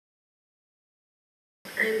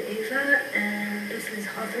I'm Ava, and this is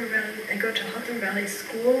Hawthorne Valley. I go to Hawthorne Valley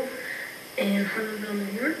School in Harlemville,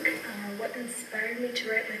 New York. What inspired me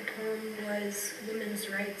to write my poem was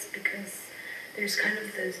women's rights, because there's kind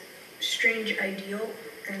of this strange ideal,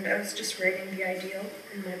 and I was just writing the ideal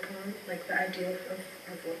in my poem, like the ideal of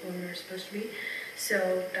what women are supposed to be.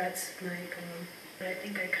 So that's my poem. I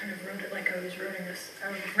think I kind of wrote it like I was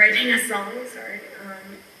writing a song, sorry.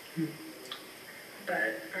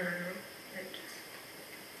 But I don't know,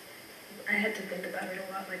 I had to think about it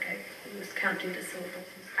a lot, like I was counting the syllables.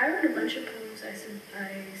 I wrote a bunch of poems, I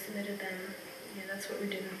submitted them. Yeah, that's what we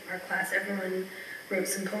did in our class. Everyone wrote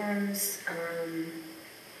some poems,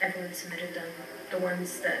 everyone submitted them. The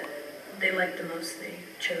ones that they liked the most, they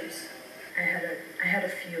chose. I had a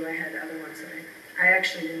few, I had other ones that I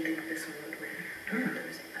actually didn't think this one would win.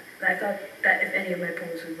 I thought that if any of my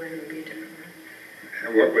poems would win, it would be a different one.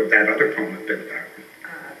 And what would that other poem have been about?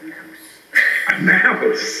 Mouse. A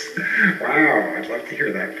mouse! Wow, I'd love to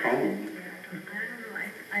hear that poem. Yeah, I don't know,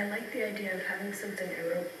 I like the idea of having something I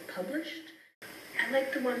wrote published. I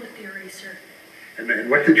like the one with the eraser. And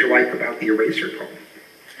what did you like about the eraser poem?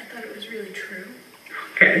 I thought it was really true.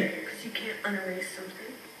 Okay. Because you can't unerase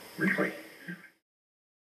something. Really?